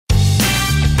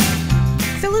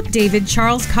Philip David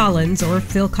Charles Collins, or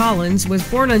Phil Collins, was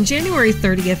born on January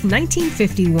 30th,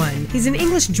 1951. He's an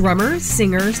English drummer,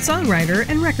 singer, songwriter,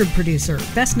 and record producer,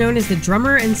 best known as the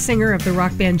drummer and singer of the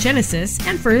rock band Genesis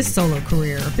and for his solo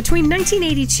career. Between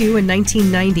 1982 and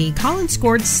 1990, Collins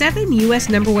scored 7 U.S.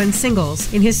 #1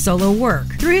 singles in his solo work.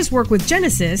 Through his work with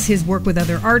Genesis, his work with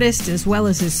other artists, as well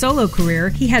as his solo career,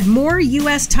 he had more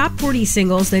U.S. top 40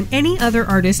 singles than any other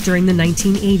artist during the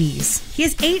 1980s. He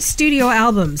has 8 studio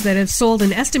albums that have sold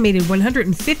an estimated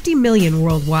 150 million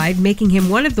worldwide, making him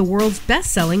one of the world's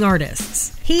best-selling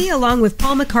artists. He, along with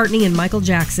Paul McCartney and Michael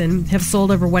Jackson, have sold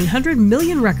over 100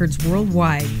 million records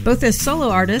worldwide, both as solo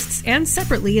artists and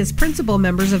separately as principal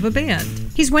members of a band.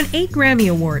 He's won 8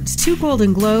 Grammy Awards, 2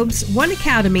 Golden Globes, 1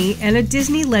 Academy, and a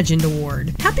Disney Legend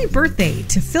Award. Happy birthday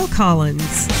to Phil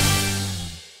Collins.